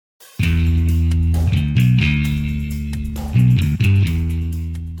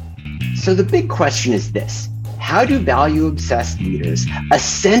So the big question is this: how do value-obsessed leaders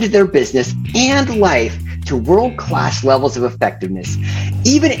ascend their business and life to world-class levels of effectiveness,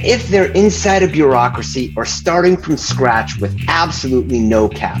 even if they're inside a bureaucracy or starting from scratch with absolutely no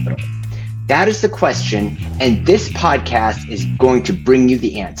capital? That is the question, and this podcast is going to bring you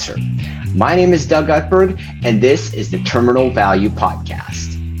the answer. My name is Doug Utberg, and this is the Terminal Value Podcast.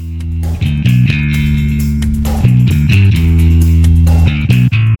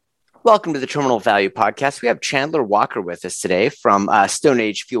 Welcome to the Terminal Value Podcast. We have Chandler Walker with us today from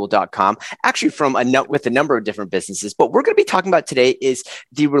StoneAgeFuel.com, actually with a number of different businesses. But we're going to be talking about today is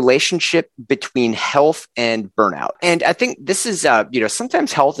the relationship between health and burnout. And I think this is,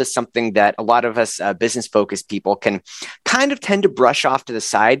 sometimes health is something that a lot of us business-focused people can kind of tend to brush off to the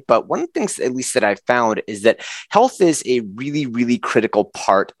side. But one of the things, at least that I've found, is that health is a really, really critical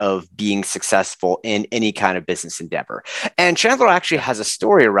part of being successful in any kind of business endeavor. And Chandler actually has a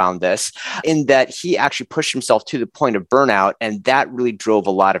story around this, in that he actually pushed himself to the point of burnout, and that really drove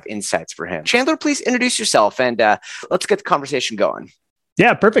a lot of insights for him. Chandler, please introduce yourself, and let's get the conversation going.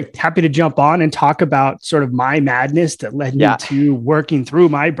 Yeah, perfect. Happy to jump on and talk about sort of my madness that led me to working through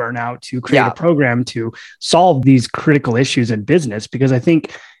my burnout to create a program to solve these critical issues in business. Because I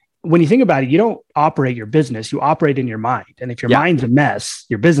think when you think about it, you don't operate your business, you operate in your mind. And if your mind's a mess,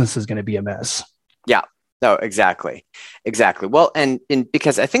 your business is going to be a mess. Yeah. No, exactly. Well, and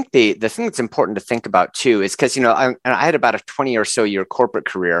because I think the thing that's important to think about too is because, I had about a 20 or so year corporate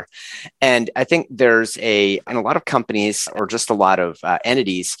career. And I think there's in a lot of companies or just a lot of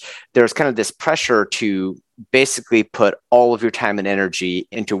entities, there's kind of this pressure to basically put all of your time and energy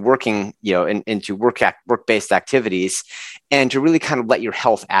into working, into work-based activities, and to really kind of let your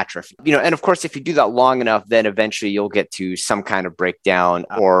health atrophy. And of course, if you do that long enough, then eventually you'll get to some kind of breakdown,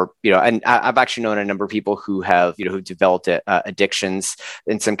 or and I've actually known a number of people who have who developed addictions.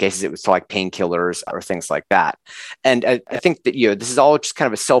 In some cases, it was to like painkillers or things like that. And I think that this is all just kind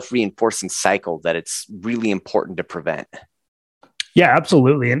of a self-reinforcing cycle that it's really important to prevent. Yeah,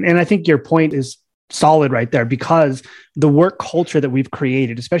 absolutely. And I think your point is solid right there, because the work culture that we've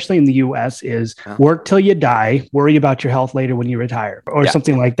created, especially in the US, is work till you die, worry about your health later when you retire, or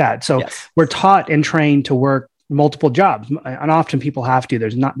something like that. So we're taught and trained to work multiple jobs. And often people have to.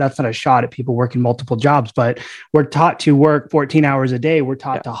 That's not a shot at people working multiple jobs, but we're taught to work 14 hours a day. We're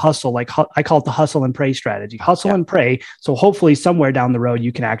taught to hustle, I call it the hustle and pray strategy. Hustle and pray. So hopefully somewhere down the road,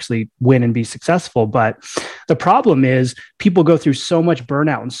 you can actually win and be successful. But the problem is people go through so much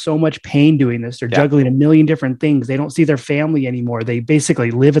burnout and so much pain doing this. They're juggling a million different things. They don't see their family anymore. They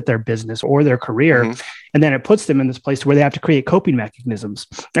basically live at their business or their career. Mm-hmm. And then it puts them in this place where they have to create coping mechanisms.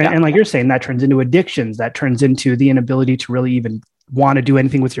 And like you're saying, that turns into addictions. That turns into the inability to really even want to do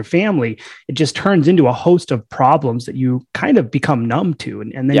anything with your family. It just turns into a host of problems that you kind of become numb to.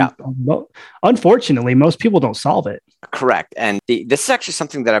 And then unfortunately, most people don't solve it. Correct. And this is actually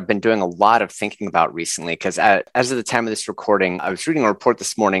something that I've been doing a lot of thinking about recently, because as of the time of this recording, I was reading a report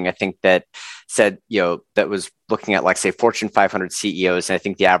this morning, I think that said, that was looking at, like, say, Fortune 500 CEOs. And I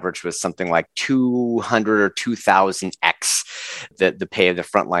think the average was something like 200 or 2000x the pay of the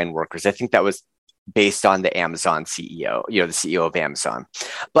frontline workers. I think that was based on the Amazon CEO, the CEO of Amazon.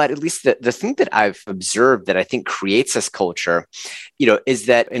 But at least the thing that I've observed that I think creates this culture, is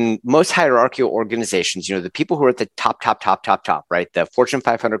that in most hierarchical organizations, the people who are at the top, right? The Fortune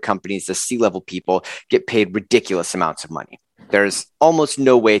 500 companies, the C-level people get paid ridiculous amounts of money. There's almost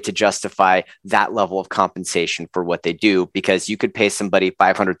no way to justify that level of compensation for what they do, because you could pay somebody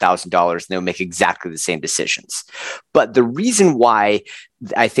 $500,000 and they'll make exactly the same decisions. But the reason why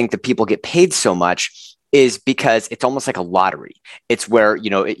I think that people get paid so much is because it's almost like a lottery. It's where,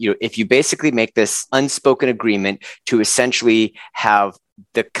 if you basically make this unspoken agreement to essentially have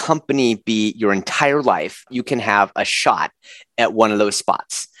the company be your entire life, you can have a shot at one of those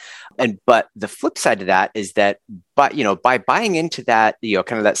spots. But the flip side to that is that by buying into that,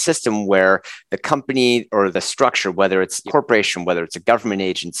 kind of that system where the company or the structure, whether it's a corporation, whether it's a government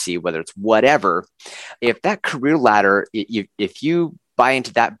agency, whether it's whatever, if that career ladder, if you buy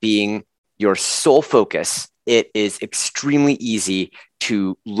into that being your sole focus, it is extremely easy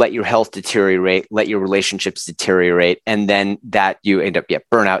to let your health deteriorate, let your relationships deteriorate, and then that you end up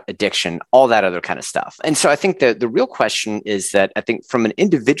burnout, addiction, all that other kind of stuff. And so I think that the real question is that I think from an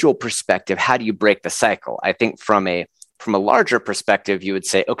individual perspective, how do you break the cycle? I think from a larger perspective, you would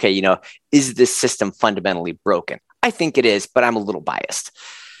say, okay, is this system fundamentally broken? I think it is, but I'm a little biased.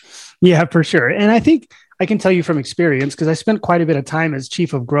 Yeah, for sure. And I think I can tell you from experience, because I spent quite a bit of time as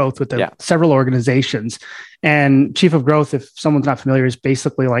chief of growth with several organizations. And chief of growth, if someone's not familiar, is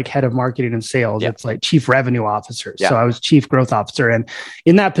basically like head of marketing and sales. It's like chief revenue officer. So I was chief growth officer. And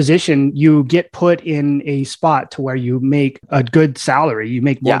in that position, you get put in a spot to where you make a good salary. You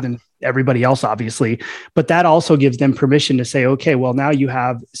make more than everybody else, obviously, but that also gives them permission to say, okay, well, now you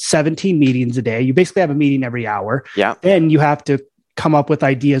have 17 meetings a day. You basically have a meeting every hour. Then you have to come up with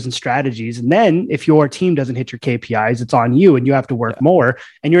ideas and strategies. And then if your team doesn't hit your KPIs, it's on you and you have to work more.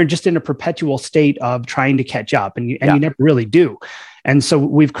 And you're just in a perpetual state of trying to catch up, and you never really do. And so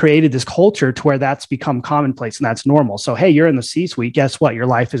we've created this culture to where that's become commonplace and that's normal. So, hey, you're in the C-suite. Guess what? Your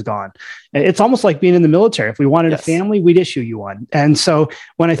life is gone. It's almost like being in the military. If we wanted a family, we'd issue you one. And so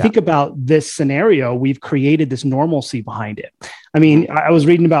when I think about this scenario, we've created this normalcy behind it. I mean, I was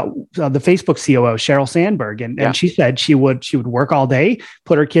reading about the Facebook COO, Sheryl Sandberg, and she said she would work all day,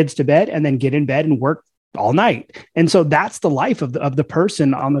 put her kids to bed, and then get in bed and work all night. And so that's the life of the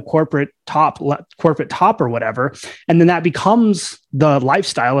person on the corporate top or whatever. And then that becomes the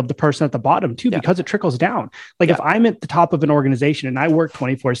lifestyle of the person at the bottom too, because it trickles down. Like if I'm at the top of an organization and I work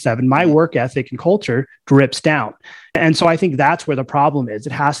 24/7, my work ethic and culture drips down. And so I think that's where the problem is.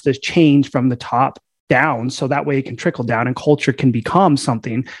 It has to change from the top down, so that way it can trickle down and culture can become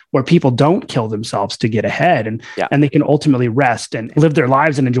something where people don't kill themselves to get ahead, and they can ultimately rest and live their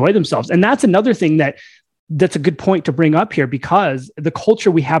lives and enjoy themselves. And that's another thing that's a good point to bring up here, because the culture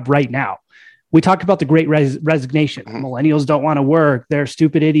we have right now, we talked about the great resignation. Millennials don't want to work. They're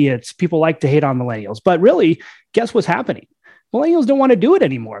stupid idiots. People like to hate on millennials, but really, guess what's happening? Millennials don't want to do it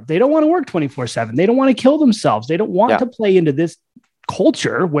anymore. They don't want to work 24/7. They don't want to kill themselves. They don't want to play into this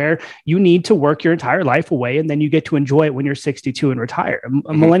culture where you need to work your entire life away and then you get to enjoy it when you're 62 and retire.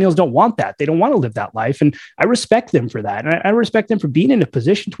 Millennials don't want that. They don't want to live that life. And I respect them for that. And I respect them for being in a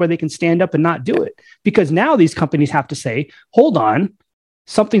position to where they can stand up and not do it, because now these companies have to say, hold on,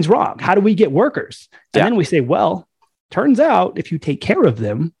 something's wrong. How do we get workers? And then we say, well, turns out if you take care of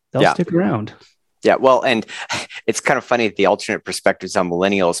them, they'll stick around. Yeah, well, and it's kind of funny, the alternate perspectives on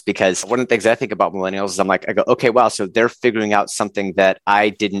millennials, because one of the things I think about millennials is I go, okay, wow, so they're figuring out something that I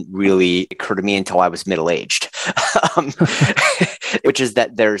didn't really occur to me until I was middle-aged, which is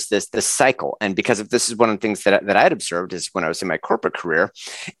that there's this cycle. And because of this is one of the things that I had observed is when I was in my corporate career,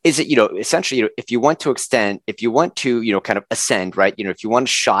 is that, essentially, if you want to kind of ascend, right, if you want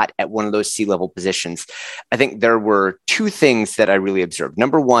a shot at one of those C-level positions, I think there were two things that I really observed.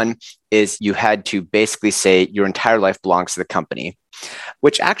 Number one is you had to basically say your entire life belongs to the company,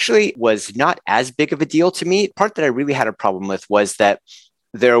 which actually was not as big of a deal to me. The part that I really had a problem with was that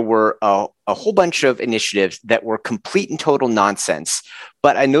there were a whole bunch of initiatives that were complete and total nonsense.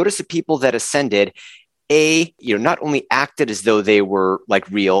 But I noticed the people that ascended, not only acted as though they were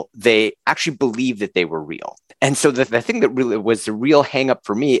like real, they actually believed that they were real. And so the thing that really was the real hang up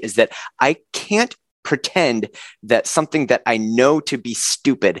for me is that I can't pretend that something that I know to be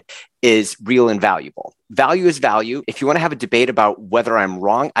stupid is real and valuable. Value is value. If you want to have a debate about whether I'm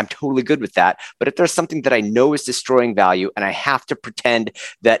wrong, I'm totally good with that. But if there's something that I know is destroying value and I have to pretend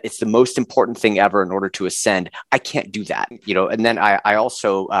that it's the most important thing ever in order to ascend, I can't do that. And then I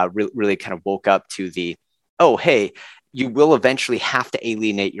also really kind of woke up to hey, you will eventually have to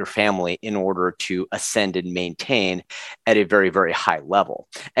alienate your family in order to ascend and maintain at a very, very high level.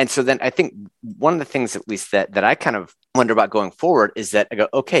 And so then I think one of the things, at least that I kind of wonder about going forward, is that I go,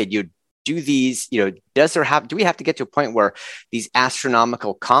 okay, you do these, do we have to get to a point where these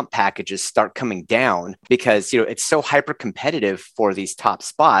astronomical comp packages start coming down because, it's so hyper competitive for these top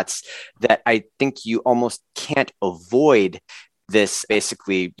spots that I think you almost can't avoid this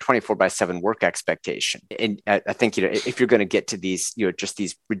basically 24/7 work expectation. And I think, if you're going to get to these, just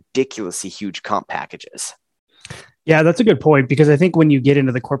these ridiculously huge comp packages. Yeah, that's a good point, because I think when you get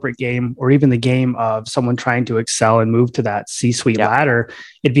into the corporate game, or even the game of someone trying to excel and move to that C-suite ladder,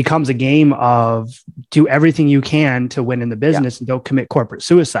 it becomes a game of do everything you can to win in the business and don't commit corporate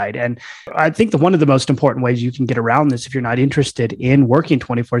suicide. And I think one of the most important ways you can get around this, if you're not interested in working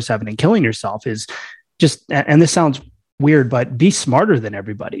 24/7 and killing yourself, is just, and this sounds weird, but be smarter than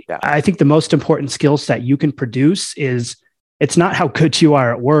everybody. I think the most important skill set you can produce is, it's not how good you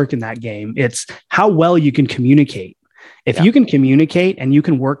are at work in that game. It's how well you can communicate. If you can communicate and you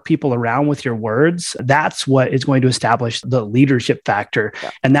can work people around with your words, that's what is going to establish the leadership factor.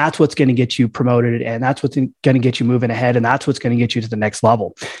 And that's what's going to get you promoted. And that's what's going to get you moving ahead. And that's what's going to get you to the next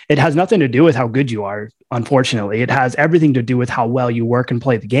level. It has nothing to do with how good you are. Unfortunately, it has everything to do with how well you work and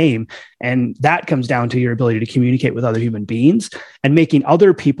play the game. And that comes down to your ability to communicate with other human beings and making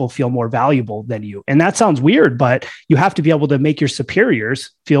other people feel more valuable than you. And that sounds weird, but you have to be able to make your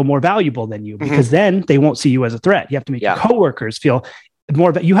superiors feel more valuable than you, because then they won't see you as a threat. You have to make your coworkers feel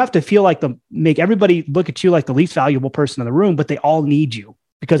more, but you have to feel like make everybody look at you like the least valuable person in the room, but they all need you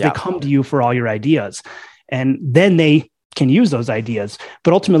because they come to you for all your ideas. And then they can use those ideas.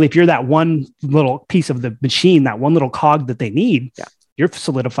 But ultimately, if you're that one little piece of the machine, that one little cog that they need, you're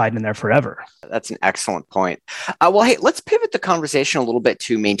solidified in there forever. That's an excellent point. Well, hey, let's pivot the conversation a little bit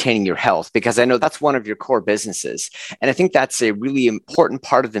to maintaining your health, because I know that's one of your core businesses. And I think that's a really important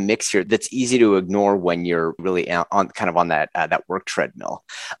part of the mix here that's easy to ignore when you're really on that work treadmill.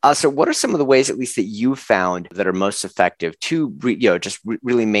 So what are some of the ways, at least that you've found, that are most effective to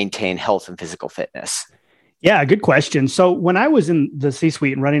really maintain health and physical fitness? Yeah, good question. So when I was in the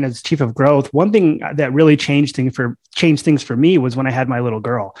C-suite and running as chief of growth, one thing that really changed things for me was when I had my little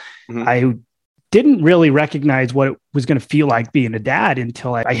girl. I didn't really recognize what it was going to feel like being a dad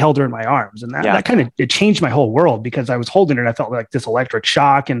until I held her in my arms. And that kind of, it changed my whole world, because I was holding her and I felt like this electric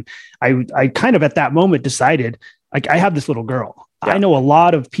shock. And I kind of at that moment decided, like, I have this little girl. I know a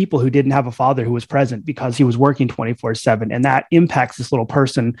lot of people who didn't have a father who was present because he was working 24/7, and that impacts this little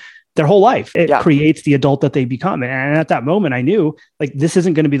person their whole life. It creates the adult that they become. And at that moment, I knew, like, this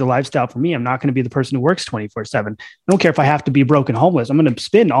isn't going to be the lifestyle for me. I'm not going to be the person who works 24/7. I don't care if I have to be broke and homeless. I'm going to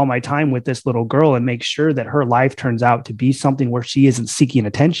spend all my time with this little girl and make sure that her life turns out to be something where she isn't seeking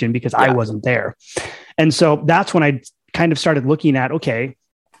attention because I wasn't there. And so that's when I kind of started looking at, okay,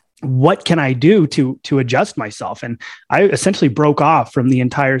 what can I do to adjust myself? And I essentially broke off from the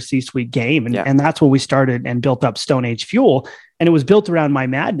entire C-suite game. And that's when we started and built up Stone Age Fuel. And it was built around my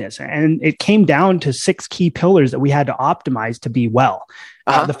madness. And it came down to 6 key pillars that we had to optimize to be well.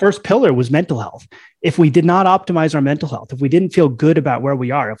 The first pillar was mental health. If we did not optimize our mental health, if we didn't feel good about where we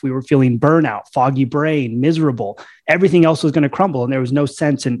are, if we were feeling burnout, foggy brain, miserable, everything else was going to crumble. And there was no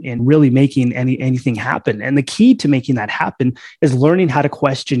sense in really making anything happen. And the key to making that happen is learning how to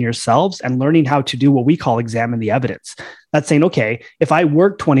question yourselves and learning how to do what we call examine the evidence. That's saying, okay, if I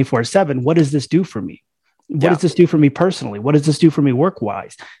work 24/7, what does this do for me? What does this do for me personally? What does this do for me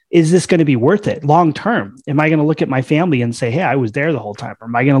work-wise? Is this going to be worth it long term? Am I going to look at my family and say, hey, I was there the whole time? Or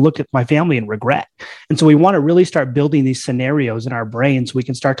am I going to look at my family and regret? And so we want to really start building these scenarios in our brain so we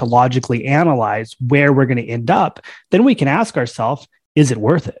can start to logically analyze where we're going to end up. Then we can ask ourselves, is it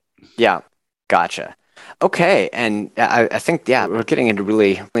worth it? Yeah, gotcha. Okay. And I think, we're getting into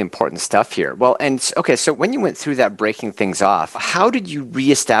really, really important stuff here. Well, and okay, so when you went through that breaking things off, how did you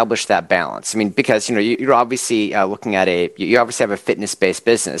reestablish that balance? I mean, because, you're obviously looking at you obviously have a fitness-based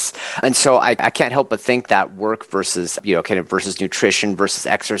business. And so I can't help but think that work versus, versus nutrition versus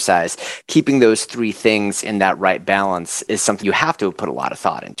exercise, keeping those 3 things in that right balance is something you have to put a lot of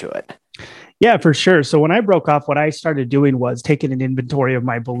thought into it. Yeah, for sure. So when I broke off, what I started doing was taking an inventory of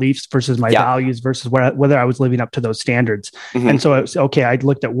my beliefs versus my values versus whether I was living up to those standards. And so it was, okay, I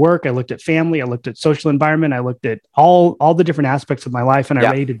looked at work, I looked at family, I looked at social environment, I looked at all the different aspects of my life, and I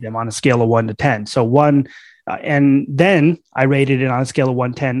rated them on a scale of 1 to 10. So 1, and then I rated it on a scale of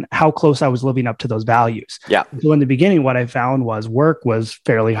 1 to 10, how close I was living up to those values. So in the beginning, what I found was work was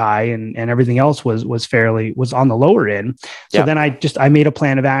fairly high and everything else was on the lower end. So then I made a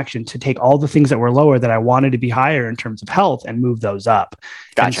plan of action to take all the things that were lower that I wanted to be higher in terms of health and move those up.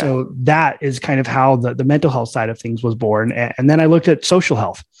 Gotcha. And so that is kind of how the mental health side of things was born. And then I looked at social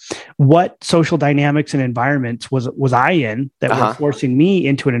health. What social dynamics and environments was I in that were forcing me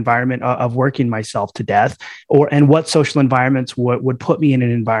into an environment of working myself to death, and what social environments would put me in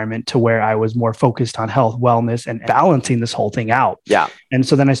an environment to where I was more focused on health, wellness, and balancing this whole thing out. And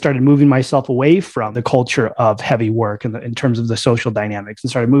so then I started moving myself away from the culture of heavy work in terms of the social dynamics, and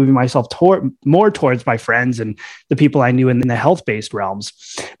started moving myself more towards my friends and the people I knew in the health-based realms.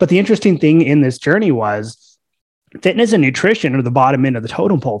 But the interesting thing in this journey was fitness and nutrition are the bottom end of the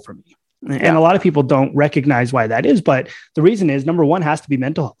totem pole for me. And a lot of people don't recognize why that is. But the reason is, number 1 has to be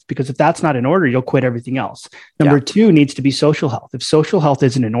mental health, because if that's not in order, you'll quit everything else. Number 2 needs to be social health. If social health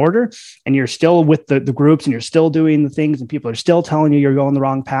isn't in order and you're still with the groups and you're still doing the things and people are still telling you you're going the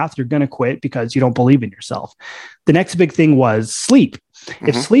wrong path, you're going to quit because you don't believe in yourself. The next big thing was sleep.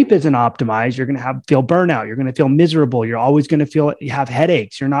 If sleep isn't optimized, you're going to feel burnout. You're going to feel miserable. You're always going to have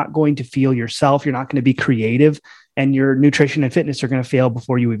headaches. You're not going to feel yourself. You're not going to be creative. And your nutrition and fitness are going to fail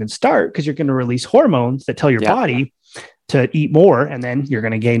before you even start, because you're going to release hormones that tell your body to eat more, and then you're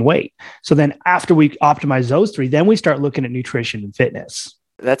going to gain weight. So then after we optimize those 3, then we start looking at nutrition and fitness.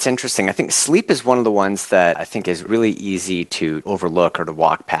 That's interesting. I think sleep is one of the ones that I think is really easy to overlook or to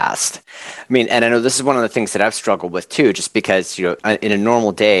walk past. I mean, and I know this is one of the things that I've struggled with too, just because, in a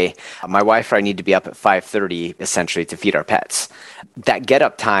normal day, my wife or I need to be up at 5:30 essentially to feed our pets. That get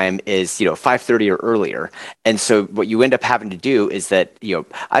up time is, 5:30 or earlier. And so what you end up having to do is that,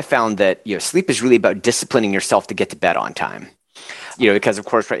 I found that, sleep is really about disciplining yourself to get to bed on time. Because of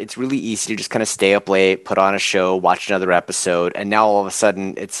course, right, it's really easy to just kind of stay up late, put on a show, watch another episode, and now all of a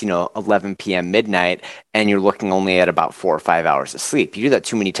sudden it's 11 p.m. midnight, and you're looking only at about 4 or 5 hours of sleep. You do that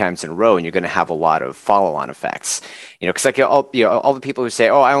too many times in a row, and you're going to have a lot of follow-on effects. Because all the people who say,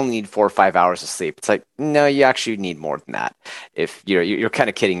 "Oh, I only need 4 or 5 hours of sleep," it's like, no, you actually need more than that. If you're kind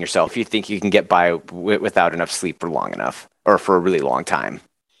of kidding yourself if you think you can get by without enough sleep for long enough or for a really long time.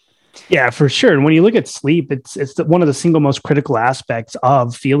 Yeah, for sure. And when you look at sleep, it's one of the single most critical aspects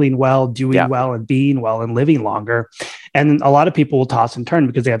of feeling well, doing well, and being well and living longer. And a lot of people will toss and turn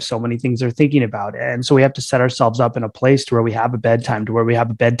because they have so many things they're thinking about. And so we have to set ourselves up in a place to where we have a bedtime, to where we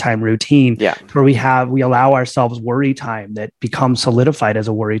have a bedtime routine, to where we allow ourselves worry time that becomes solidified as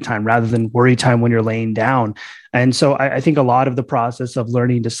a worry time rather than worry time when you're laying down. And so I think a lot of the process of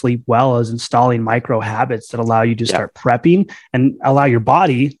learning to sleep well is installing micro habits that allow you to start prepping and allow your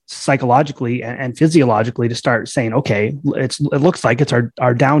body psychologically and physiologically to start saying, okay, it looks like it's our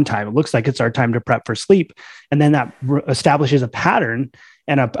downtime. It looks like it's our time to prep for sleep. And then that establishes a pattern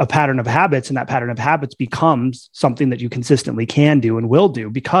and a pattern of habits. And that pattern of habits becomes something that you consistently can do and will do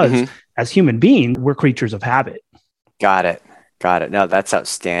because as human beings, we're creatures of habit. Got it. No, that's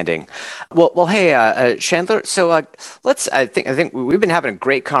outstanding. Well, hey, Chandler. So I think we've been having a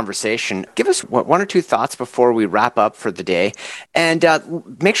great conversation. Give us one or two thoughts before we wrap up for the day, and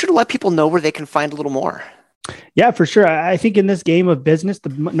make sure to let people know where they can find a little more. Yeah, for sure. I think in this game of business, the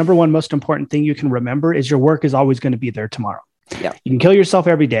number one most important thing you can remember is your work is always going to be there tomorrow. Yeah. You can kill yourself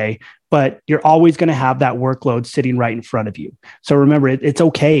every day, but you're always going to have that workload sitting right in front of you. So remember, it's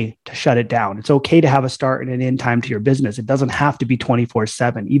okay to shut it down. It's okay to have a start and an end time to your business. It doesn't have to be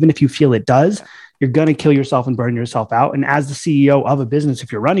 24/7. Even if you feel it does, you're going to kill yourself and burn yourself out. And as the CEO of a business,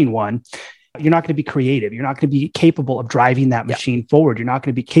 if you're running one, you're not going to be creative. You're not going to be capable of driving that machine forward. You're not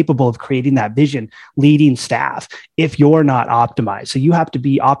going to be capable of creating that vision, leading staff if you're not optimized. So you have to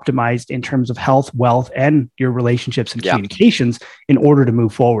be optimized in terms of health, wealth, and your relationships and communications in order to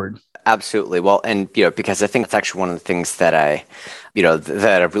move forward. Absolutely. Well, and, because I think it's actually one of the things that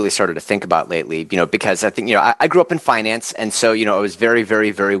that I've really started to think about lately, because I think, I grew up in finance. And so, I was very, very,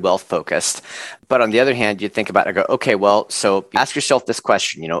 very wealth focused. But on the other hand, you think about it, I go, okay, well, so ask yourself this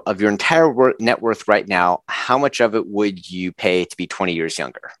question, of your entire net worth right now, how much of it would you pay to be 20 years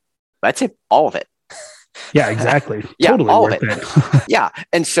younger? I'd say all of it. Yeah, exactly. Totally all of it. Yeah.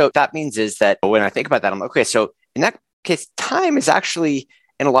 And so that means is that when I think about that, I'm like, okay, so in that case, time is actually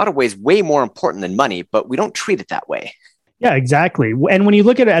in a lot of ways way more important than money, but we don't treat it that way. Yeah, exactly. And when you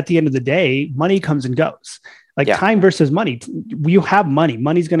look at it at the end of the day, money comes and goes. Time versus money. You have money.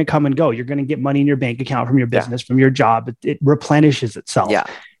 Money's going to come and go. You're going to get money in your bank account from your business, from your job. It replenishes itself. Yeah.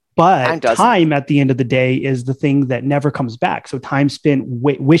 But time at the end of the day is the thing that never comes back. So time spent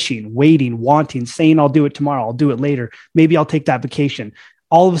wishing, waiting, wanting, saying, I'll do it tomorrow. I'll do it later. Maybe I'll take that vacation.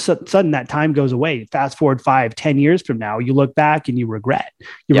 All of a sudden that time goes away. Fast forward 5-10 years from now, you look back and you regret.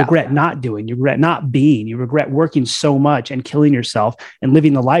 You regret not doing, you regret not being, you regret working so much and killing yourself and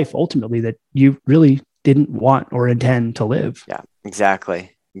living the life ultimately that you really didn't want or intend to live. Yeah,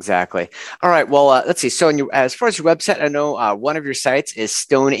 exactly. All right. Well, let's see. So as far as your website, I know one of your sites is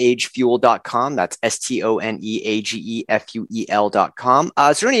stoneagefuel.com. That's STONEAGEFUEL.com.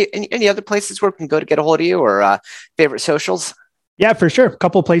 Is there any other places where we can go to get a hold of you or favorite socials? Yeah, for sure. A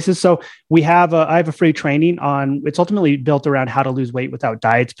couple of places. So I have a free training on, it's ultimately built around how to lose weight without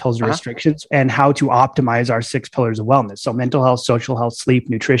diets, pills, or restrictions, and how to optimize our 6 pillars of wellness. So mental health, social health, sleep,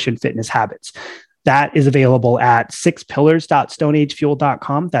 nutrition, fitness, habits. That is available at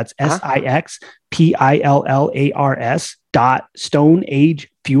 6pillars.stoneagefuel.com. That's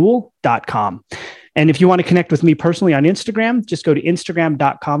SIXPILLARS.stoneagefuel.com. And if you want to connect with me personally on Instagram, just go to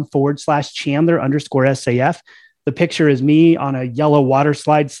instagram.com/Chandler_SAF. The picture is me on a yellow water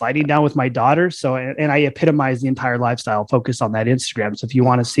slide sliding down with my daughter. So, and I epitomize the entire lifestyle focus on that Instagram. So if you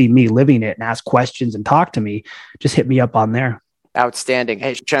want to see me living it and ask questions and talk to me, just hit me up on there. Outstanding.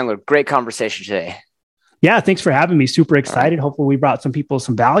 Hey, Chandler, great conversation today. Yeah, thanks for having me. Super excited. Right. Hopefully we brought some people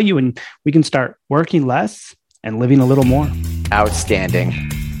some value and we can start working less and living a little more. Outstanding.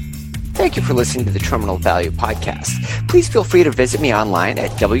 Thank you for listening to the Terminal Value Podcast. Please feel free to visit me online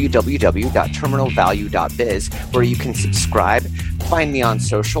at www.terminalvalue.biz, where you can subscribe, find me on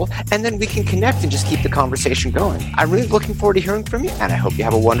social, and then we can connect and just keep the conversation going. I'm really looking forward to hearing from you, and I hope you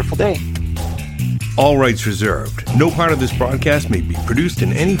have a wonderful day. All rights reserved. No part of this broadcast may be produced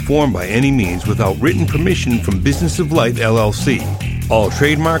in any form by any means without written permission from Business of Light, LLC. All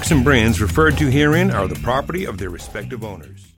trademarks and brands referred to herein are the property of their respective owners.